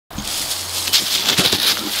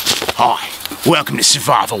Hi, welcome to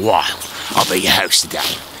Survival Wild. I'll be your host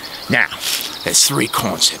today. Now, there's three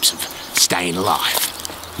concepts of staying alive.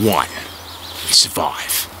 1,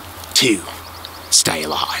 survive. 2, stay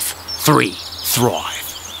alive. 3, thrive.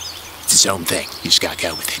 It's its own thing, you just gotta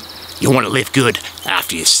go with it. You wanna live good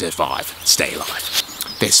after you survive, stay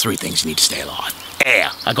alive. There's 3 things you need to stay alive. Air,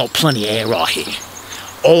 I got plenty of air right here.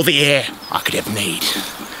 All the air I could ever need.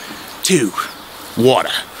 2, water.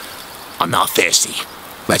 I'm not thirsty.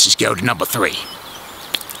 Let's just go to number 3.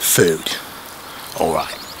 Food.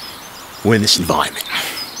 Alright, we're in this environment.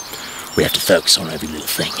 We have to focus on every little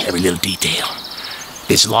thing, every little detail.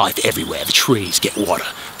 There's life everywhere. The trees get water.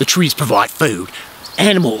 The trees provide food.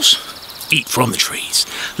 Animals eat from the trees.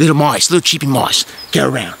 Little mice, little cheepy mice, go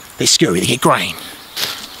around. They scurry, they get grain.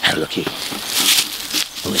 Have a look here.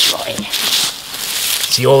 All this right here.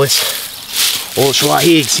 See all this? All this right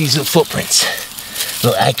here, you see these little footprints.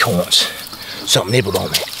 Little acorns. Something nibbled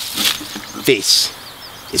on it. This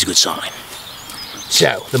is a good sign.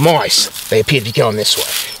 So, the mice, they appear to be going this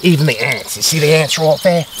way. Even the ants, you see the ants right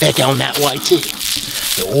there? They're going that way too.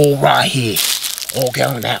 They're all right here, all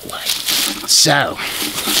going that way. So,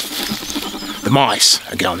 the mice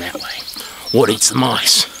are going that way. What eats the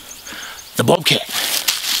mice? The bobcat.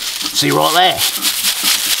 See right there?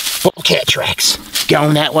 Bobcat tracks,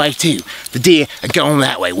 going that way too. The deer are going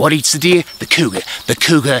that way. What eats the deer? The cougar. The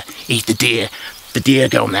cougar eat the deer. The deer are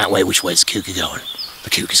going that way. Which way's the cougar going? The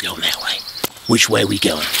cougar's going that way. Which way are we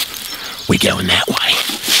going? We're going that way.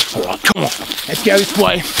 Alright, come on. Let's go this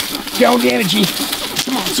way. Go on the energy.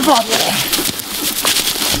 Come on, survive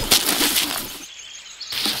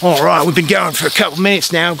there. Alright, we've been going for a couple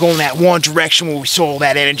minutes now, going that one direction where we saw all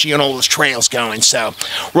that energy and all those trails going. So,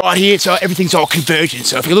 right here, so everything's all converging.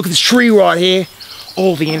 So if you look at this tree right here,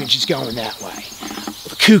 all the energy's going that way.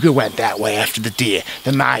 The cougar went that way after the deer.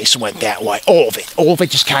 The mice went that way. All of it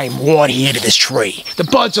just came right here to this tree. The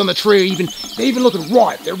buds on the tree they're even looking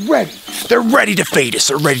ripe. They're ready. They're ready to feed us.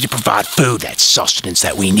 They're ready to provide food. That's sustenance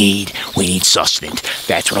that we need. We need sustenance.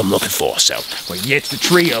 That's what I'm looking for. So when you get to the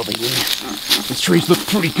tree over here, the trees look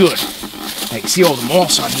pretty good. Now, you see all the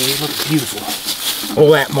moss on here. It looks beautiful.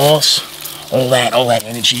 All that moss, all that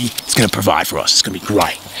energy, it's going to provide for us. It's going to be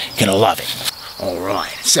great. You're going to love it.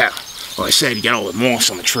 Alright, so, like I said, you got all the moss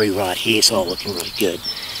on the tree right here, it's all looking really good.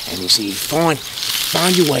 And you see, find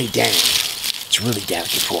your way down. It's a really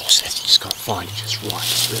delicate process, you just gotta find it just right.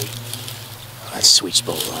 It's really, that's a sweet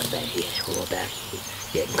spot right about here, all about here.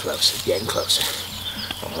 Getting closer.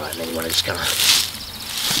 Alright, then you wanna just kinda,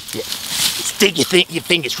 stick your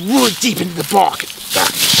fingers really deep into the bark.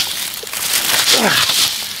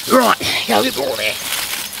 Right, got a little more there.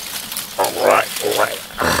 Alright.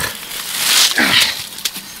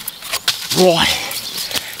 Right,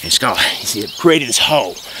 it's got, you see, it created this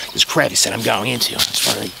hole, this crevice that I'm going into. Let's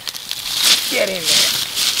finally get in there.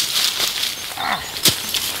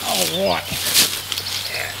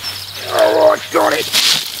 Alright, got it.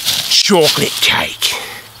 Chocolate cake.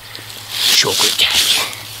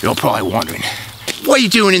 You're probably wondering, what are you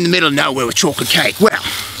doing in the middle of nowhere with chocolate cake? Well,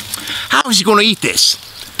 how is he going to eat this?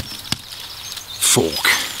 Fork.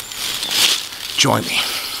 Join me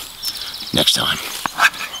next time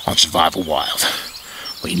on Survival Wild,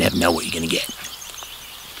 where you never know what you're going to get.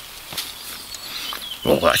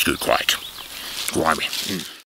 Oh, that's good, quiet. Grimy.